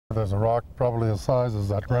There's a rock probably as size as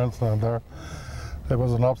that grandstand there. It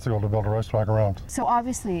was an obstacle to build a racetrack around. So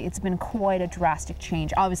obviously it's been quite a drastic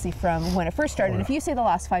change, obviously from when it first started. And if you say the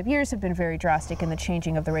last 5 years have been very drastic in the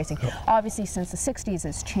changing of the racing, obviously since the 60s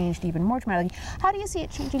it's changed even more dramatically. How do you see it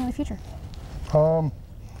changing in the future?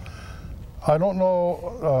 I don't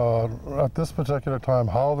know at this particular time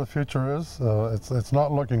how the future is. It's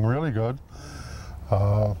not looking really good.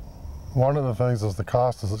 One of the things is the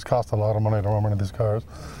cost. It's cost a lot of money to run one of these cars.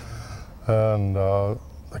 And the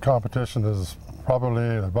competition is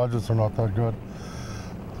probably, the budgets are not that good.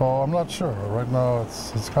 So I'm not sure. Right now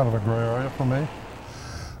it's kind of a gray area for me.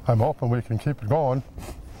 I'm hoping we can keep it going.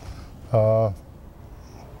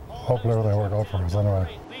 Hopefully everything will work out for us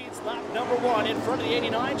anyway. Leads lap number 1 in front of the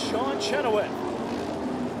 89, Sean Chenoweth.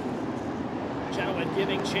 Chenoweth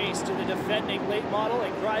giving chase to the defending late model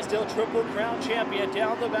and Crysdale Triple Crown champion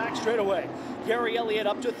down the back straightaway. Gary Elliott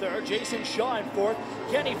up to 3rd, Jason Shaw in 4th,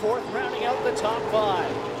 Kenny 4th, rounding out the top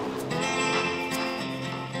 5.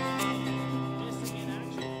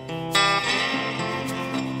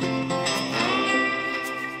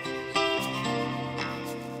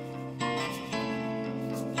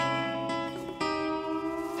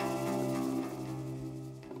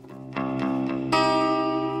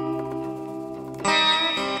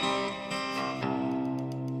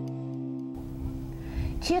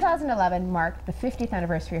 2011 marked the 50th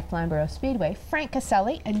anniversary of Flamboro Speedway. Frank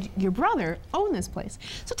Caselli and your brother own this place.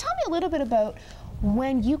 So tell me a little bit about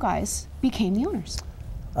when you guys became the owners.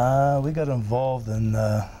 We got involved in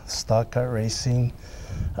stock car racing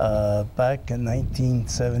back in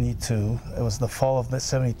 1972. It was the fall of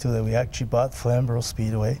 72 that we actually bought Flamboro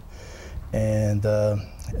Speedway. And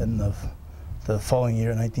in the following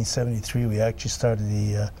year, in 1973, we actually started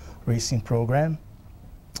the racing program.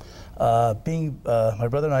 My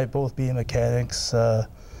brother and I both being mechanics,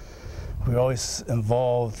 we were always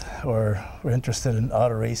involved or were interested in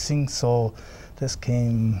auto racing, so this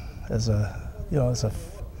came as a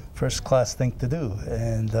first-class thing to do,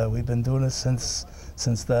 and we've been doing it since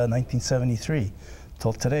 1973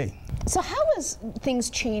 till today. So how has things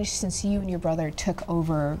changed since you and your brother took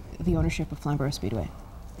over the ownership of Flamboro Speedway?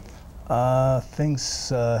 Things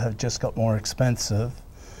have just got more expensive.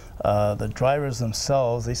 The drivers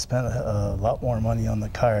themselves, they spent a lot more money on the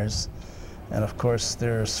cars, and of course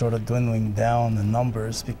they're sort of dwindling down the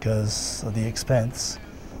numbers because of the expense.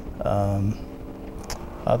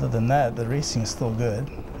 Other than that, the racing is still good.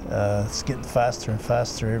 It's getting faster and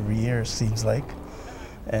faster every year, it seems like,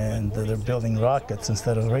 and they're building rockets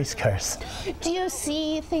instead of race cars. Do you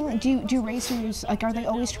see things? Do racers, like, are they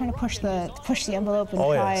always trying to push the envelope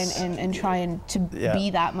and be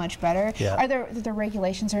that much better? Yeah. Are there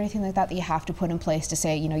regulations or anything like that that you have to put in place to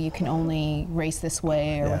say, you know, you can only race this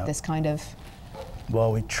way or with this kind of?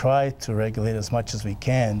 Well, we try to regulate as much as we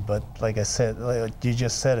can, but like I said, like you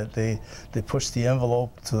just said it, they push the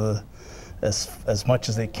envelope to as much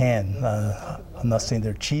as they can. I'm not saying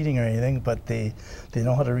they're cheating or anything, but they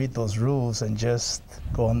know how to read those rules and just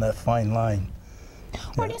go on that fine line.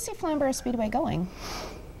 Where do you see Flamboro Speedway going?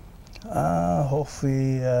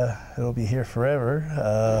 Hopefully it'll be here forever.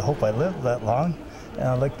 Hope I live that long, and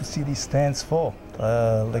I'd like to see these stands full,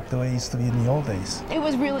 like the way it used to be in the old days. It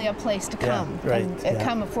was really a place to come. Yeah, right. And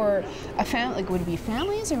come for a family. Like, would it be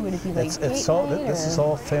families or would it be like this is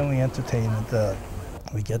all family entertainment.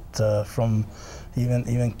 We get from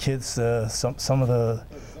even kids. Some of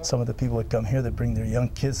the people that come here, they bring their young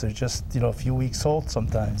kids. They're just a few weeks old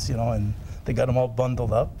sometimes, and they got them all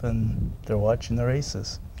bundled up and they're watching the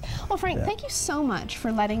races. Well, Frank, thank you so much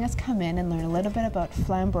for letting us come in and learn a little bit about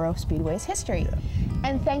Flamboro Speedway's history. Yeah.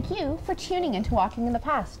 And thank you for tuning in to Walking in the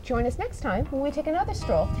Past. Join us next time when we take another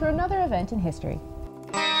stroll through another event in history.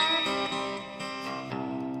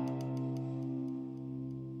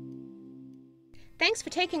 Thanks for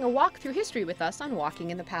taking a walk through history with us on Walking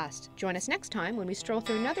in the Past. Join us next time when we stroll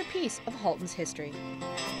through another piece of Halton's history.